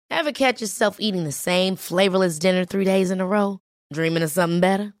Ever catch yourself eating the same flavorless dinner 3 days in a row? Dreaming of something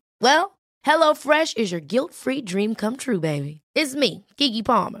better? Well, HelloFresh is your guilt-free dream come true, baby. It's me, Keke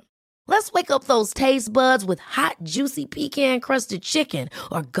Palmer. Let's wake up those taste buds with hot, juicy pecan-crusted chicken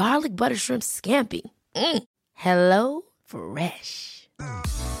or garlic butter shrimp scampi. Hello Fresh.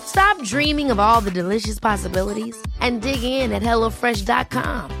 Stop dreaming of all the delicious possibilities and dig in at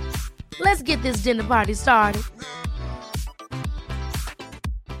HelloFresh.com. Let's get this dinner party started.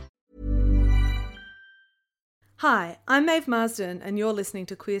 Hi, I'm Maeve Marsden and you're listening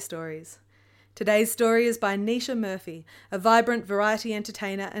to Queer Stories. Today's story is by Neisha Murphy, a vibrant variety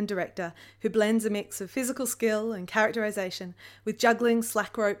entertainer and director who blends a mix of physical skill and characterization with juggling,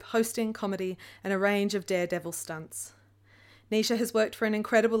 slack rope, hosting, comedy, and a range of daredevil stunts. Neisha has worked for an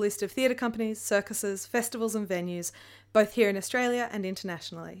incredible list of theatre companies, circuses, festivals and venues, both here in Australia and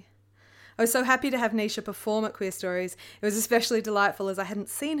internationally. I was so happy to have Neisha perform at Queer Stories. It was especially delightful as I hadn't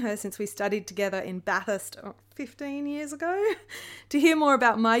seen her since we studied together in Bathurst 15 years ago. To hear more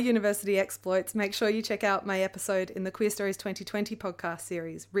about my university exploits, make sure you check out my episode in the Queer Stories 2020 podcast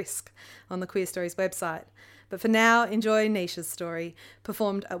series, Risk, on the Queer Stories website. But for now, enjoy Neisha's story,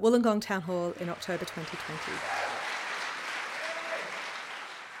 performed at Wollongong Town Hall in October 2020.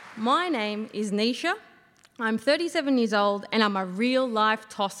 My name is Neisha. I'm 37 years old and I'm a real-life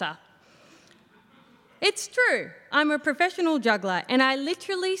tosser. It's true, I'm a professional juggler and I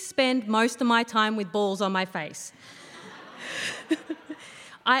literally spend most of my time with balls on my face.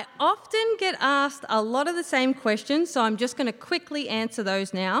 I often get asked a lot of the same questions, so I'm just going to quickly answer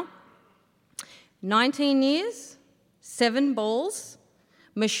those now. 19 years, 7 balls,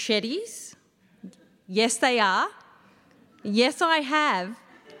 machetes. Yes, they are. Yes, I have.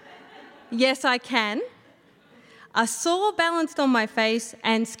 Yes, I can. A saw balanced on my face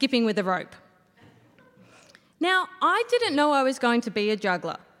and skipping with a rope. Now, I didn't know I was going to be a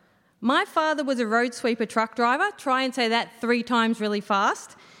juggler. My father was a road sweeper truck driver. Try and say that 3 times really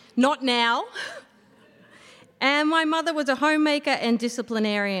fast. Not now. And my mother was a homemaker and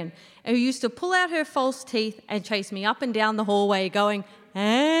disciplinarian who used to pull out her false teeth and chase me up and down the hallway going,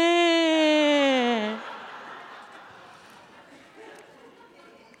 "Eh."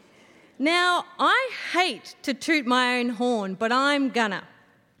 Now, I hate to toot my own horn, but I'm gonna.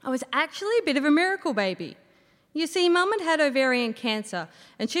 I was actually a bit of a miracle baby. You see, Mum had ovarian cancer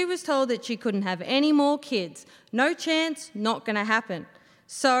and she was told that she couldn't have any more kids. No chance, not going to happen.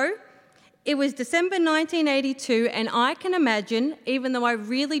 So, it was December 1982 and I can imagine, even though I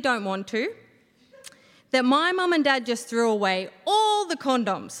really don't want to, that my mum and dad just threw away all the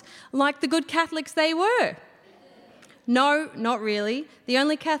condoms, like the good Catholics they were. No, not really. The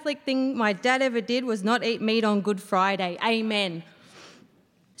only Catholic thing my dad ever did was not eat meat on Good Friday. Amen.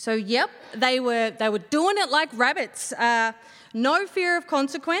 So, yep, they were doing it like rabbits. No fear of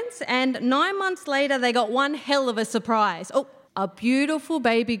consequence, and 9 months later they got one hell of a surprise. Oh, a beautiful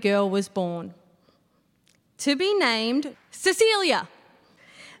baby girl was born. To be named Cecilia.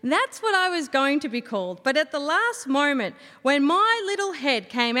 That's what I was going to be called, but at the last moment, when my little head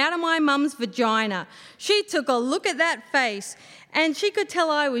came out of my mum's vagina, she took a look at that face and she could tell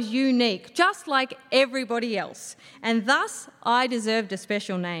I was unique, just like everybody else, and thus I deserved a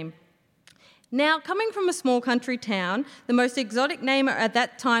special name. Now, coming from a small country town, the most exotic name at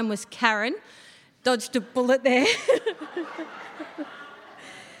that time was Karen. Dodged a bullet there.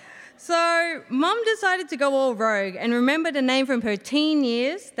 So, Mum decided to go all rogue and remembered a name from her teen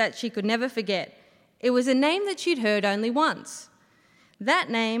years that she could never forget. It was a name that she'd heard only once. That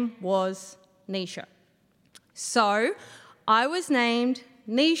name was Neisha. So, I was named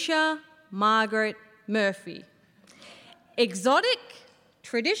Neisha Margaret Murphy. Exotic,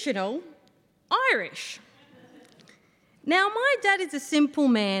 traditional, Irish. Now, my dad is a simple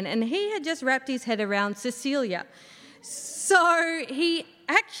man and he had just wrapped his head around Cecilia. So he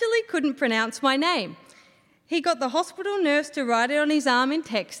actually couldn't pronounce my name. He got the hospital nurse to write it on his arm in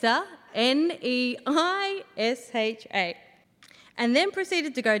Texter, Neisha, and then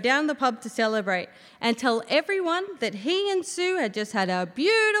proceeded to go down the pub to celebrate and tell everyone that he and Sue had just had a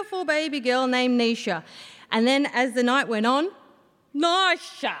beautiful baby girl named Neisha. And then as the night went on,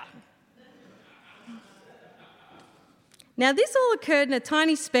 Neisha. Now, this all occurred in a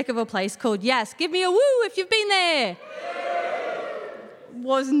tiny speck of a place called Yass. Give me a woo if you've been there.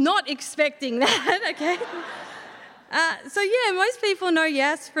 Was not expecting that, okay? Most people know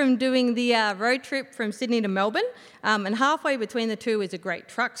Yass from doing the road trip from Sydney to Melbourne, and halfway between the two is a great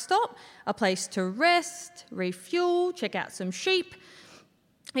truck stop, a place to rest, refuel, check out some sheep.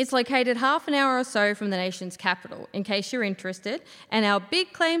 It's located half an hour or so from the nation's capital, in case you're interested, and our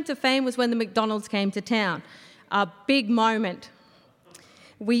big claim to fame was when the McDonald's came to town. A big moment.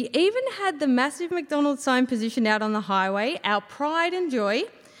 We even had the massive McDonald's sign positioned out on the highway, our pride and joy,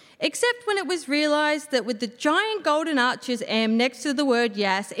 except when it was realised that with the giant golden arches M next to the word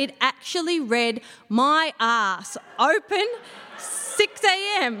yes, it actually read, "My arse, open 6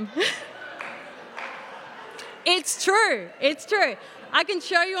 a.m. It's true. I can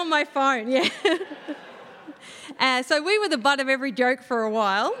show you on my phone, yeah. So we were the butt of every joke for a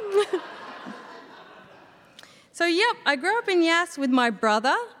while. So, I grew up in Yass with my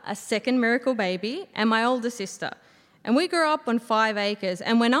brother, a second miracle baby, and my older sister. And we grew up on 5 acres.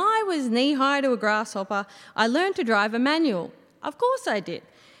 And when I was knee-high to a grasshopper, I learned to drive a manual. Of course I did.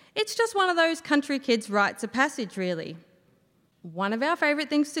 It's just one of those country kids' rites of passage, really. One of our favourite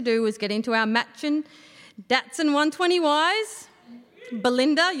things to do was get into our matching Datsun 120Ys.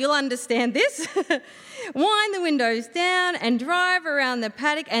 Belinda, you'll understand this. Wind the windows down and drive around the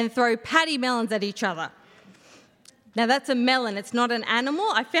paddock and throw paddy melons at each other. Now, that's a melon. It's not an animal.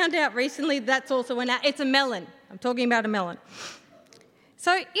 I found out recently that's also it's a melon. I'm talking about a melon.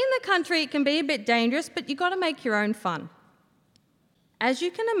 So in the country, it can be a bit dangerous, but you've got to make your own fun. As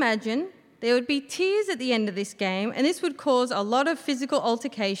you can imagine, there would be tears at the end of this game, and this would cause a lot of physical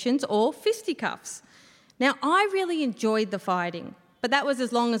altercations or fisticuffs. Now, I really enjoyed the fighting, but that was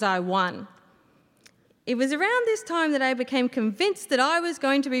as long as I won. It was around this time that I became convinced that I was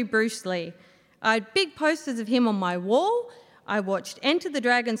going to be Bruce Lee. I had big posters of him on my wall. I watched Enter the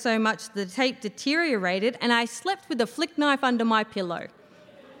Dragon so much that the tape deteriorated, and I slept with a flick knife under my pillow.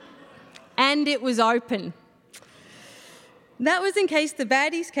 And it was open. That was in case the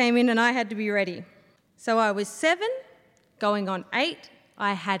baddies came in and I had to be ready. So I was 7, going on 8.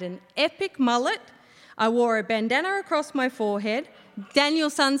 I had an epic mullet. I wore a bandana across my forehead,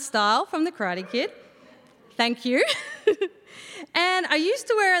 Daniel-san style from The Karate Kid. Thank you. And I used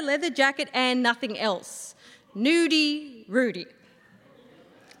to wear a leather jacket and nothing else. Nudie Rudy.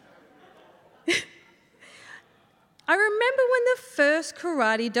 I remember when the first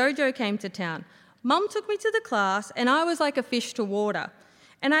karate dojo came to town. Mum took me to the class and I was like a fish to water.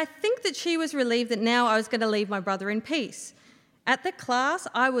 And I think that she was relieved that now I was going to leave my brother in peace. At the class,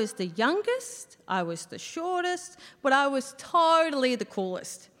 I was the youngest, I was the shortest, but I was totally the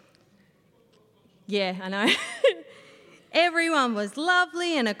coolest. Yeah, I know. Everyone was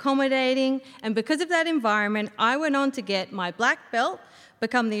lovely and accommodating, and because of that environment, I went on to get my black belt,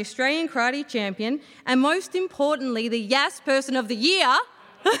 become the Australian Karate Champion, and most importantly, the Yass Person of the Year.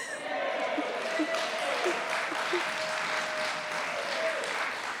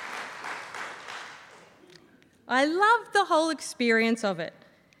 I loved the whole experience of it.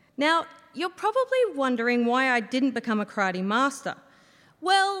 Now, you're probably wondering why I didn't become a karate master.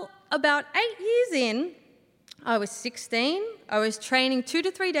 Well, about 8 years in, I was 16, I was training 2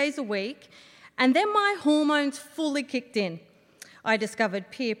 to 3 days a week, and then my hormones fully kicked in. I discovered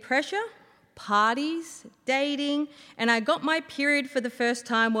peer pressure, parties, dating, and I got my period for the first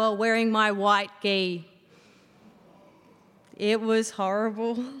time while wearing my white gi. It was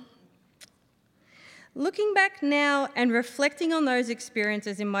horrible. Looking back now and reflecting on those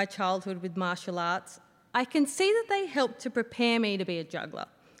experiences in my childhood with martial arts, I can see that they helped to prepare me to be a juggler.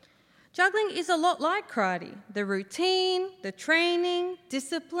 Juggling is a lot like karate. The routine, the training,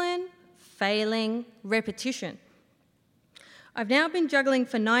 discipline, failing, repetition. I've now been juggling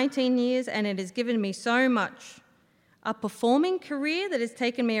for 19 years and it has given me so much. A performing career that has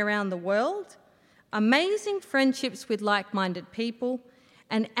taken me around the world, amazing friendships with like-minded people,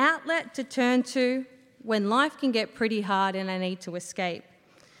 an outlet to turn to when life can get pretty hard and I need to escape.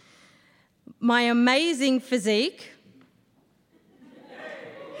 My amazing physique.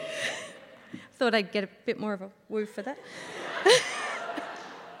 Thought I'd get a bit more of a woo for that.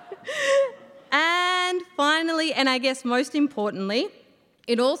 And finally, and I guess most importantly,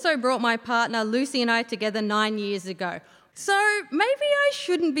 it also brought my partner Lucy and I together 9 years ago. So maybe I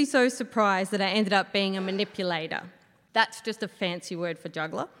shouldn't be so surprised that I ended up being a manipulator. That's just a fancy word for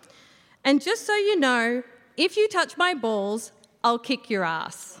juggler. And just so you know, if you touch my balls, I'll kick your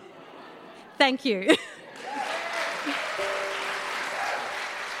ass. Thank you.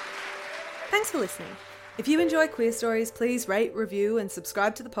 Thanks for listening. If you enjoy Queer Stories, please rate, review and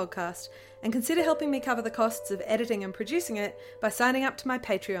subscribe to the podcast, and consider helping me cover the costs of editing and producing it by signing up to my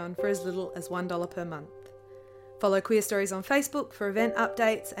Patreon for as little as $1 per month. Follow Queer Stories on Facebook for event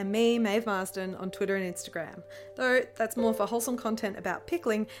updates and me, Maeve Marsden, on Twitter and Instagram, though that's more for wholesome content about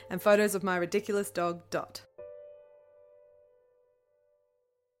pickling and photos of my ridiculous dog, Dot.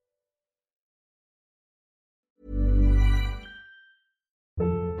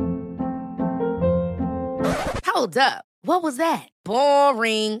 Hold up. What was that?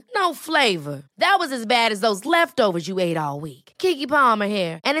 Boring. No flavor. That was as bad as those leftovers you ate all week. Keke Palmer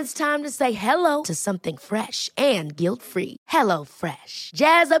here, and it's time to say hello to something fresh and guilt-free. Hello Fresh.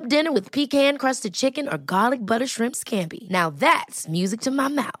 Jazz up dinner with pecan-crusted chicken or garlic butter shrimp scampi. Now that's music to my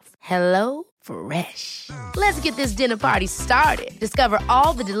mouth. Hello Fresh. Let's get this dinner party started. Discover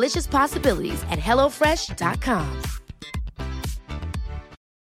all the delicious possibilities at hellofresh.com.